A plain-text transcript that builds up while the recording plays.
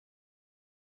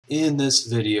In this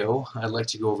video, I'd like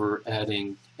to go over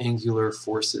adding angular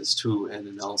forces to an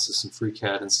analysis in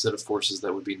FreeCAD instead of forces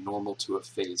that would be normal to a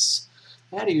face.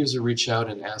 I had a user reach out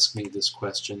and ask me this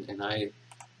question, and I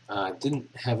didn't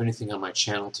have anything on my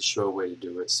channel to show a way to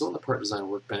do it. So in the Part Design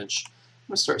Workbench, I'm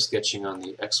going to start sketching on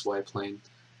the XY plane,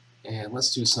 and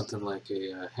let's do something like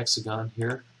a hexagon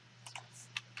here.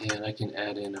 And I can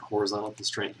add in a horizontal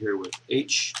constraint here with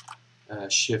H.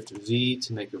 Shift V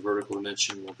to make a vertical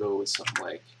dimension. We'll go with something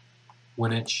like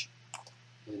 1 inch.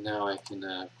 And now I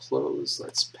can close.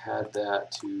 Let's pad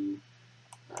that to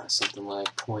something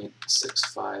like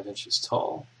 0.65 inches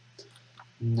tall.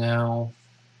 Now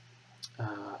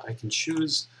I can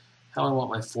choose how I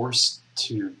want my force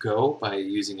to go by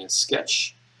using a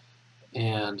sketch.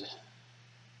 And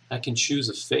I can choose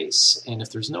a face. And if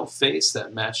there's no face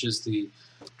that matches the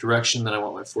direction that I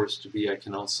want my force to be, I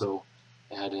can also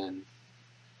add in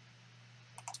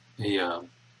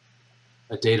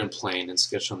a datum plane and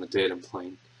sketch on the datum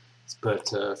plane. But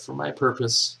for my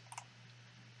purpose,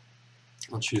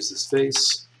 I'll choose this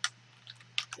face.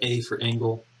 A for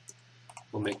angle.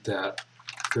 We'll make that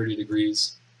 30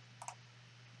 degrees.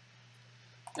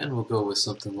 And we'll go with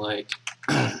something like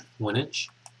 1 inch.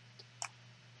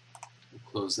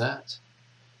 We'll close that.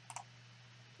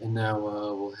 And now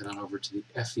we'll head on over to the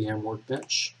FEM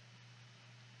workbench.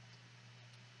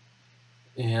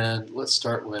 And let's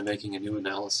start by making a new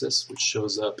analysis, which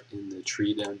shows up in the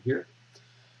tree down here.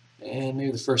 And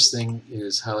maybe the first thing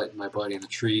is highlight my body in the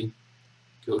tree,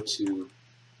 go to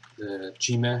the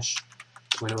G-mesh,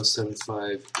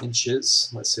 0.075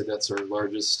 inches. Let's say that's our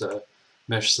largest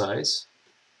mesh size.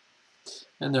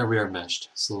 And there we are meshed.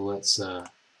 So let's go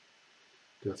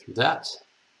through that.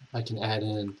 I can add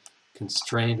in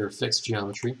constrained or fixed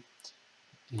geometry.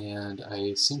 And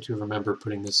I seem to remember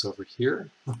putting this over here.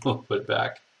 We'll put it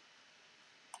back.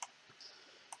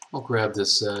 I'll grab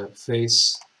this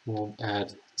face. We'll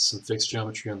add some fixed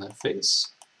geometry on that face.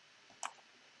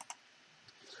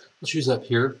 We'll choose up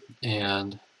here,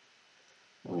 and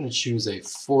I'm going to choose a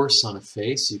force on a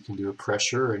face. You can do a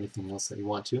pressure or anything else that you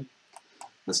want to.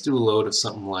 Let's do a load of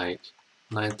something like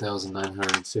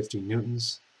 9,950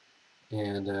 newtons.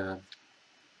 And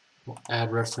we'll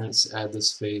add reference, add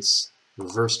this face.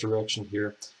 Reverse direction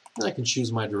here, and I can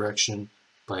choose my direction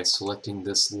by selecting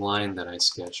this line that I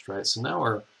sketched, right? So now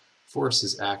our force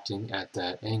is acting at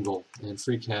that angle, and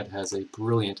FreeCAD has a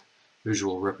brilliant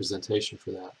visual representation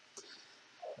for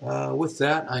that. With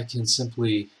that, I can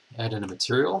simply add in a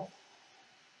material,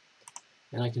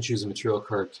 and I can choose a material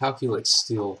card. Calculate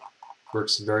Steel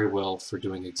works very well for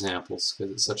doing examples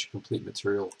because it's such a complete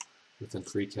material within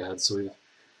FreeCAD. So we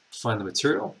find the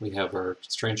material, we have our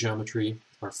constraint geometry,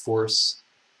 our force,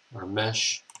 our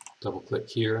mesh, double click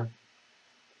here.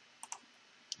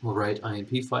 We'll write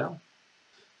IMP file.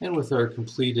 And with our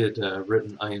completed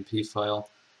written IMP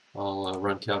file, I'll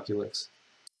run Calculix.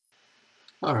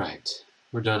 Alright,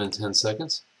 we're done in 10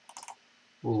 seconds.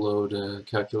 We'll load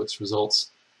Calculix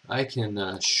results. I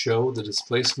can show the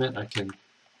displacement. I can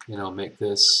make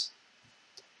this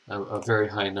a very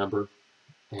high number.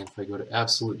 And if I go to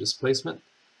absolute displacement,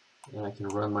 and I can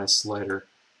run my slider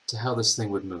to how this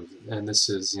thing would move. And this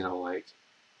is, like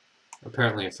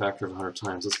apparently a factor of 100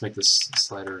 times. Let's make this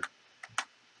slider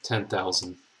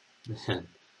 10,000. And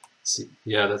see,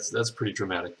 yeah, that's pretty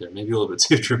dramatic there. Maybe a little bit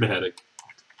too dramatic.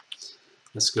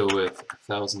 Let's go with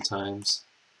 1,000 times.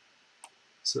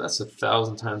 So that's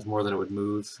 1,000 times more than it would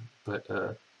move. But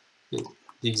the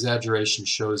exaggeration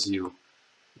shows you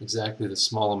exactly the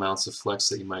small amounts of flex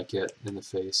that you might get in the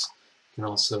face. You can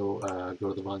also go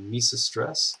to the von Mises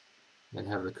stress and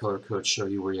have the color code show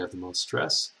you where you have the most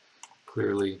stress.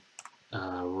 Clearly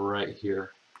right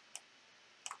here.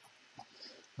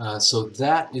 So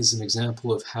that is an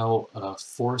example of how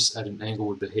force at an angle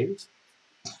would behave.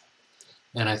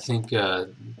 And I think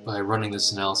by running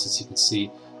this analysis you can see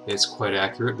it's quite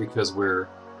accurate because we're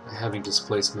having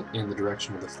displacement in the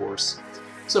direction of the force.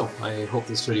 So I hope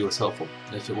this video was helpful.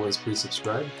 If it was, please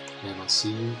subscribe, and I'll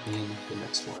see you in the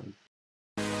next one.